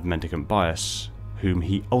trial of mendicant bias, whom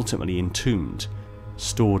he ultimately entombed,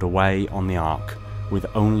 stored away on the Ark with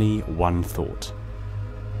only one thought: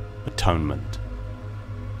 atonement.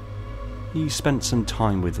 He spent some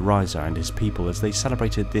time with Ryza and his people as they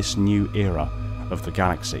celebrated this new era of the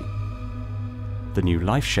galaxy. The new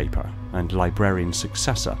Life Shaper and Librarian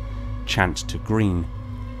successor, Chant to Green,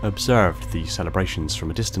 observed the celebrations from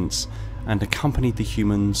a distance and accompanied the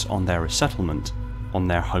humans on their resettlement on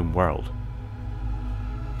their home world.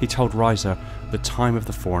 He told Ryza the time of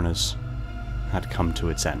the foreigners had come to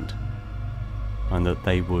its end, and that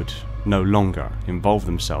they would no longer involve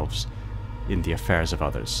themselves in the affairs of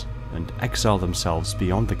others and exile themselves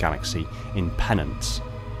beyond the galaxy in penance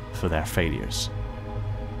for their failures.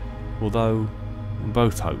 Although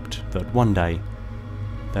both hoped that one day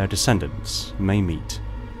their descendants may meet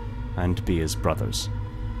and be as brothers.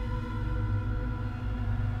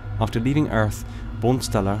 After leaving Earth,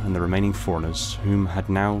 Bornstellar and the remaining foreigners, whom had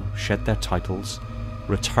now shed their titles,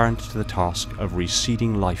 returned to the task of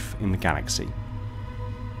reseeding life in the galaxy.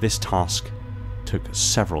 This task took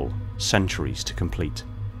several centuries to complete.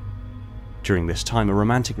 During this time, a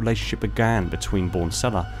romantic relationship began between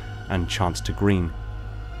Bornstellar and Chant to Green.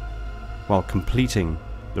 While completing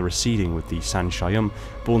the reseeding with the San Shayum,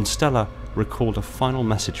 Bornstellar recalled a final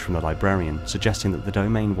message from the Librarian suggesting that the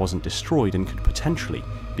domain wasn't destroyed and could potentially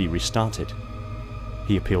be restarted.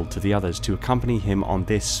 He appealed to the others to accompany him on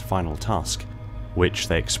this final task, which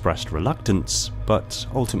they expressed reluctance, but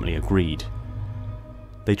ultimately agreed.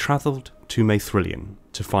 They travelled to Maithrillian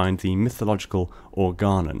to find the mythological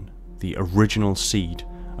Organon, the original seed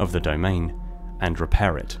of the domain, and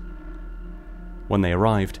repair it. When they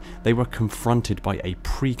arrived, they were confronted by a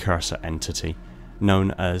precursor entity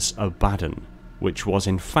known as Abaddon, which was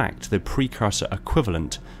in fact the precursor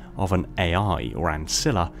equivalent of an AI or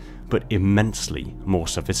Ancilla, but immensely more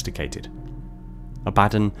sophisticated.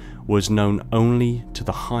 Abaddon was known only to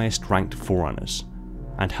the highest ranked Forerunners,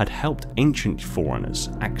 and had helped ancient Forerunners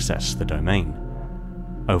access the domain.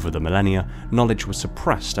 Over the millennia, knowledge was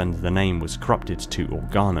suppressed and the name was corrupted to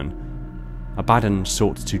Organon. Abaddon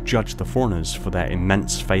sought to judge the Foreigners for their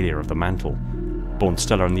immense failure of the mantle.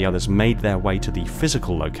 Bornstellar and the others made their way to the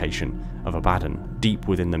physical location of Abaddon, deep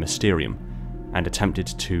within the Mysterium, and attempted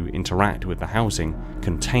to interact with the housing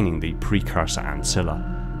containing the precursor Ancilla.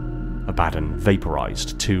 Abaddon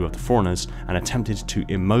vaporized two of the Foreigners and attempted to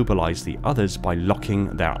immobilize the others by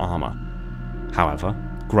locking their armor. However,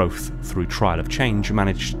 Growth, through trial of change,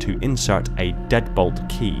 managed to insert a deadbolt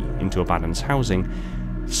key into Abaddon's housing,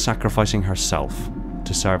 sacrificing herself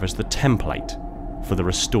to serve as the template for the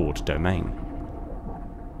restored domain.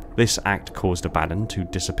 This act caused Abaddon to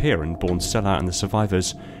disappear, and Bornstellar and the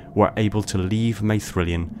survivors were able to leave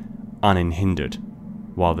Maithrillian unhindered,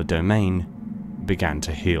 while the domain began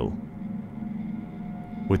to heal.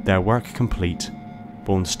 With their work complete,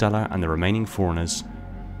 Bornstellar and the remaining Foreigners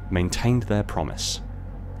maintained their promise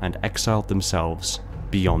and exiled themselves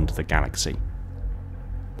beyond the galaxy.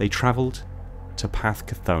 They travelled to Path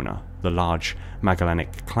Chthona, the large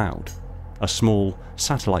Magellanic Cloud, a small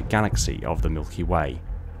satellite galaxy of the Milky Way.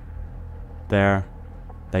 There,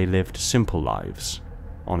 they lived simple lives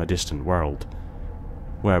on a distant world,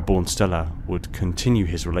 where Bornstellar would continue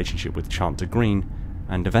his relationship with Chant to Green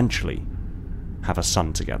and eventually have a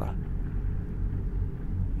son together.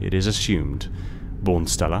 It is assumed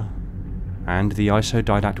Bornstellar and the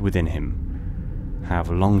Didact within him have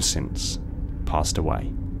long since passed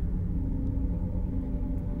away.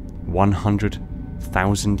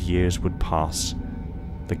 100,000 years would pass,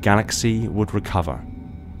 the galaxy would recover,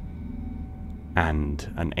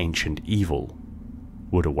 and an ancient evil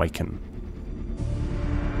would awaken.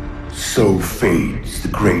 So fades the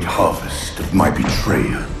great harvest of my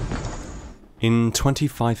betrayal. In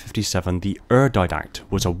 2557, the Didact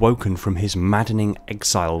was awoken from his maddening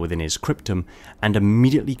exile within his cryptum and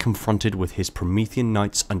immediately confronted with his Promethean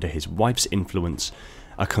knights under his wife's influence,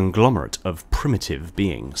 a conglomerate of primitive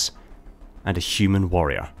beings, and a human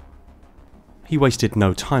warrior. He wasted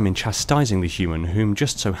no time in chastising the human, whom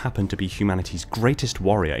just so happened to be humanity's greatest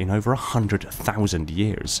warrior in over 100,000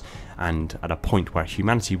 years, and at a point where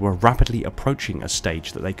humanity were rapidly approaching a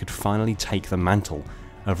stage that they could finally take the mantle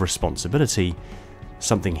of responsibility,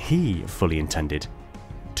 something he fully intended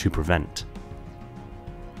to prevent.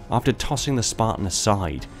 After tossing the Spartan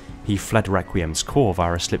aside, he fled Requiem's core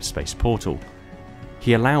via a slipspace portal.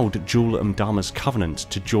 He allowed Jul 'Mdama's Covenant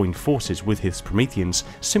to join forces with his Prometheans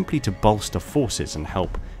simply to bolster forces and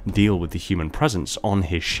help deal with the human presence on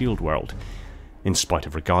his shield world, in spite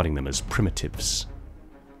of regarding them as primitives.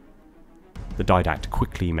 The Didact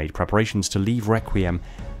quickly made preparations to leave Requiem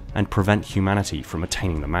and prevent humanity from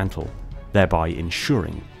attaining the mantle, thereby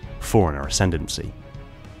ensuring Forerunner ascendancy.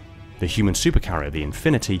 The human supercarrier, the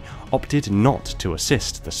Infinity, opted not to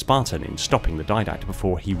assist the Spartan in stopping the Didact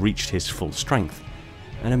before he reached his full strength,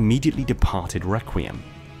 and immediately departed Requiem,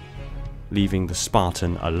 leaving the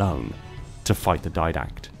Spartan alone to fight the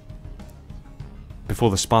Didact.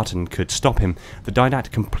 Before the Spartan could stop him, the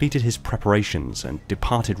Didact completed his preparations and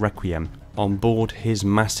departed Requiem on board his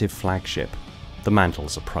massive flagship, the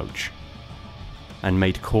Mantle's Approach, and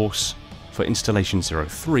made course for Installation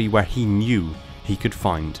 03, where he knew he could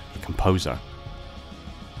find the Composer.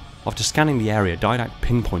 After scanning the area, Didact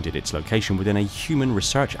pinpointed its location within a human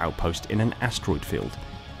research outpost in an asteroid field.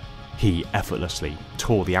 He effortlessly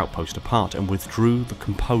tore the outpost apart and withdrew the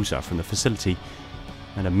Composer from the facility,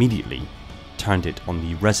 and immediately turned it on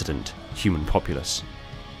the resident human populace.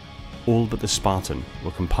 All but the Spartan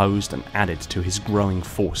were composed and added to his growing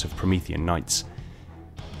force of Promethean knights.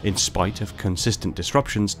 In spite of consistent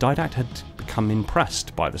disruptions, Didact had become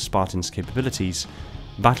impressed by the Spartan's capabilities,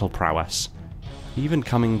 battle prowess, even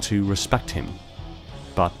coming to respect him.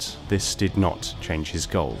 But this did not change his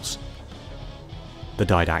goals. The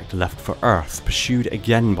Didact left for Earth, pursued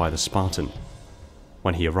again by the Spartan.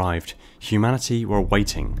 When he arrived, humanity were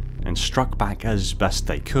waiting and struck back as best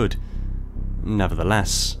they could.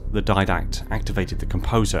 Nevertheless, the Didact activated the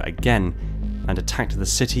Composer again and attacked the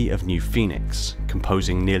city of New Phoenix,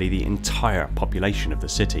 composing nearly the entire population of the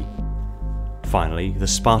city. Finally, the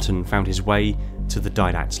Spartan found his way to the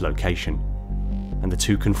Didact's location, and the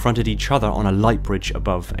two confronted each other on a light bridge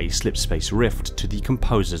above a slipspace rift to the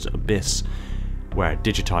Composer's abyss, where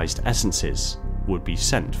digitized essences would be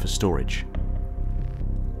sent for storage.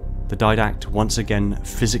 The Didact once again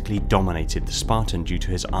physically dominated the Spartan due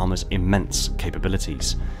to his armor's immense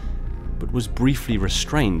capabilities, but was briefly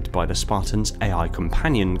restrained by the Spartan's AI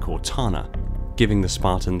companion Cortana, giving the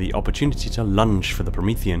Spartan the opportunity to lunge for the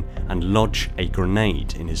Promethean and lodge a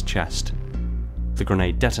grenade in his chest. The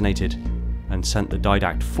grenade detonated and sent the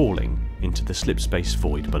Didact falling into the slipspace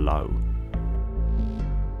void below.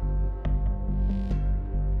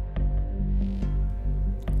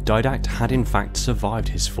 Didact had in fact survived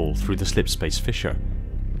his fall through the slipspace fissure.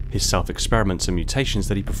 His self-experiments and mutations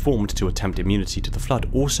that he performed to attempt immunity to the Flood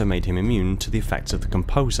also made him immune to the effects of the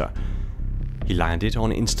Composer. He landed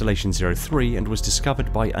on Installation 03 and was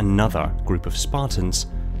discovered by another group of Spartans,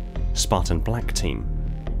 Spartan Black Team,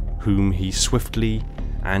 whom he swiftly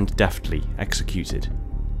and deftly executed.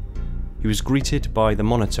 He was greeted by the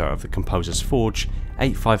monitor of the Composer's Forge,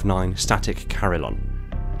 859 Static Carillon.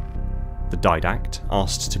 The Didact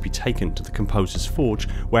asked to be taken to the Composer's Forge,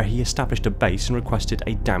 where he established a base and requested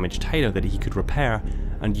a damaged halo that he could repair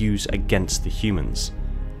and use against the humans.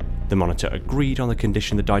 The Monitor agreed on the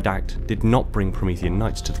condition the Didact did not bring Promethean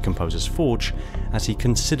Knights to the Composer's Forge, as he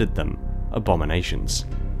considered them abominations.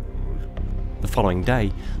 The following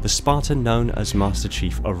day, the Spartan known as Master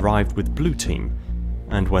Chief arrived with Blue Team,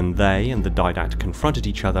 and when they and the Didact confronted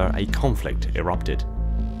each other, a conflict erupted.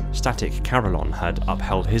 Static Carillon had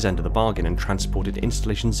upheld his end of the bargain and transported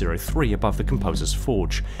Installation 03 above the Composer's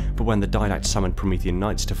Forge, but when the Didact summoned Promethean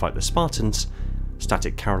Knights to fight the Spartans,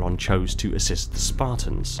 Static Carillon chose to assist the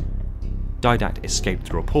Spartans. Didact escaped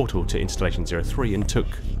through a portal to Installation 03 and took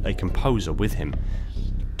a Composer with him,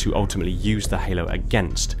 to ultimately use the halo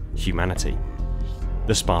against humanity.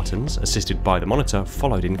 The Spartans, assisted by the Monitor,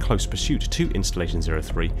 followed in close pursuit to Installation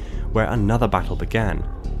 03, where another battle began.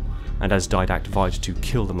 And as Didact vied to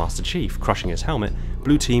kill the Master Chief, crushing his helmet,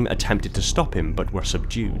 Blue Team attempted to stop him but were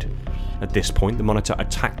subdued. At this point, the Monitor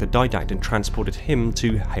attacked the Didact and transported him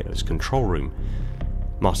to Halo's control room.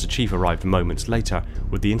 Master Chief arrived moments later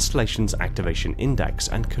with the installation's activation index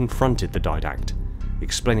and confronted the Didact,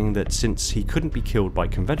 explaining that since he couldn't be killed by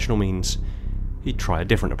conventional means, he'd try a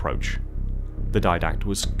different approach. The Didact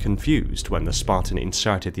was confused when the Spartan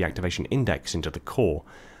inserted the activation index into the core,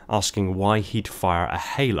 asking why he'd fire a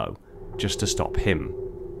halo just to stop him.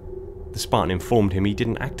 The Spartan informed him he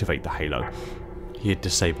didn't activate the halo. He had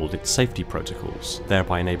disabled its safety protocols,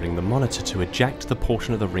 thereby enabling the Monitor to eject the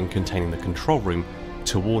portion of the ring containing the control room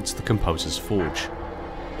towards the Composer's Forge.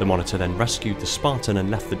 The Monitor then rescued the Spartan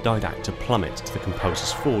and left the Didact to plummet to the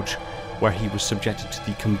Composer's Forge, where he was subjected to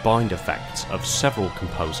the combined effects of several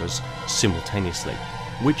Composers simultaneously,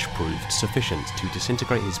 which proved sufficient to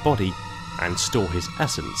disintegrate his body and store his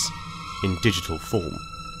essence in digital form.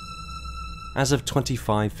 As of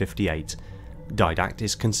 2558, Didact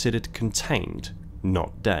is considered contained,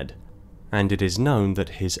 not dead, and it is known that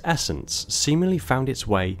his essence seemingly found its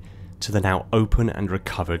way to the now open and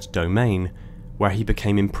recovered domain, where he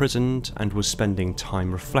became imprisoned and was spending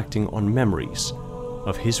time reflecting on memories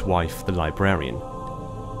of his wife, the librarian.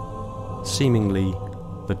 Seemingly,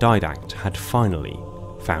 the Didact had finally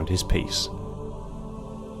found his peace.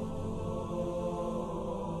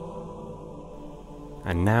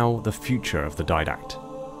 And now the future of the Didact.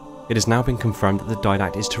 It has now been confirmed that the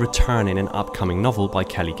Didact is to return in an upcoming novel by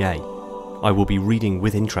Kelly Gay. I will be reading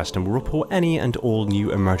with interest and will report any and all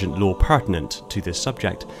new emergent lore pertinent to this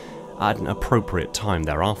subject at an appropriate time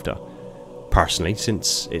thereafter. Personally,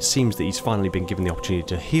 since it seems that he's finally been given the opportunity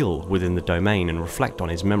to heal within the domain and reflect on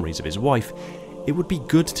his memories of his wife, it would be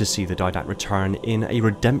good to see the Didact return in a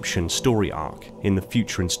redemption story arc in the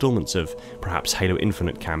future installments of perhaps Halo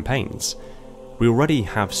Infinite campaigns. We already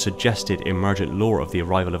have suggested emergent lore of the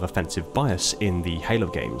arrival of offensive bias in the Halo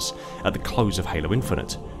games at the close of Halo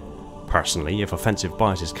Infinite. Personally, if offensive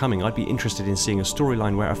bias is coming, I'd be interested in seeing a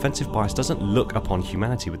storyline where offensive bias doesn't look upon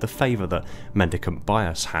humanity with the favour that mendicant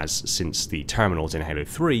bias has since the terminals in Halo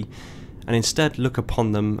 3, and instead look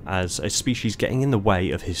upon them as a species getting in the way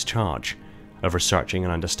of his charge, of researching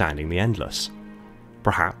and understanding the endless.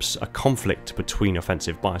 Perhaps a conflict between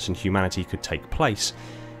offensive bias and humanity could take place,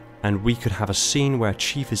 and we could have a scene where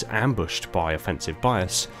Chief is ambushed by offensive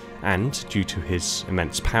bias, and, due to his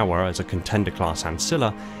immense power as a contender class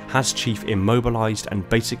ancilla, has Chief immobilised and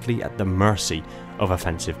basically at the mercy of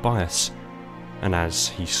offensive bias. And as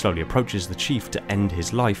he slowly approaches the Chief to end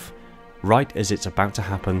his life, right as it's about to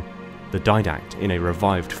happen, the Didact, in a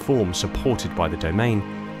revived form supported by the domain,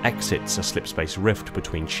 exits a slipspace rift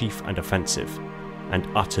between Chief and offensive, and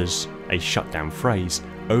utters a shutdown phrase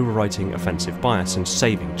overwriting offensive bias and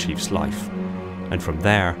saving Chief's life. And from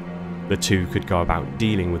there, the two could go about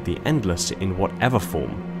dealing with the endless in whatever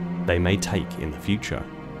form they may take in the future.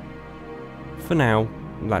 For now,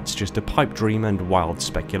 that's just a pipe dream and wild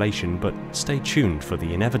speculation, but stay tuned for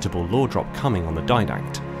the inevitable lore drop coming on the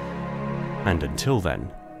Didact. And until then,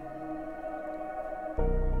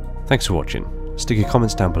 thanks for watching. Stick your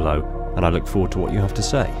comments down below, and I look forward to what you have to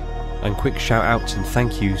say. And quick shout outs and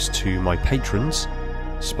thank yous to my patrons: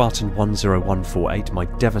 Spartan10148, my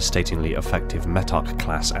devastatingly effective Metarch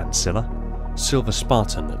class ancilla; Silver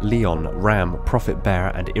Spartan, Leon, Ram, Prophet Bear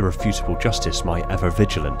and Irrefutable Justice, my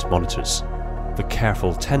ever-vigilant monitors; the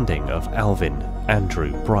careful tending of Alvin,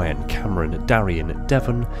 Andrew, Brian, Cameron, Darian,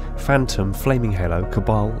 Devon, Phantom, Flaming Halo,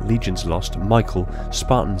 Cabal, Legions Lost, Michael,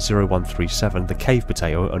 Spartan0137, the Cave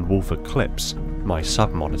Potato and Wolf Eclipse, my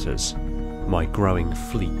sub-monitors, my growing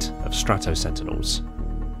fleet of Strato Sentinels,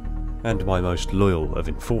 and my most loyal of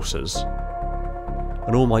enforcers,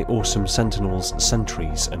 and all my awesome Sentinels,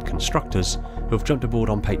 Sentries and Constructors who have jumped aboard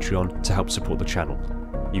on Patreon to help support the channel.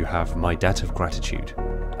 You have my debt of gratitude.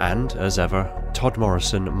 And, as ever, Todd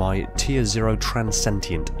Morrison, my Tier 0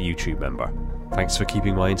 Transcendent YouTube member. Thanks for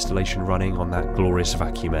keeping my installation running on that glorious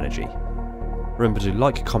vacuum energy. Remember to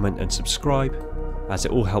like, comment and subscribe, as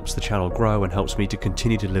it all helps the channel grow and helps me to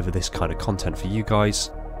continue to deliver this kind of content for you guys.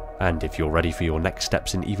 And if you're ready for your next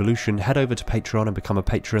steps in evolution, head over to Patreon and become a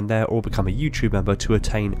patron there, or become a YouTube member to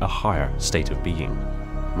attain a higher state of being.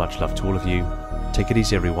 Much love to all of you, take it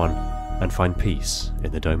easy everyone, and find peace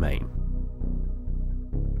in the domain.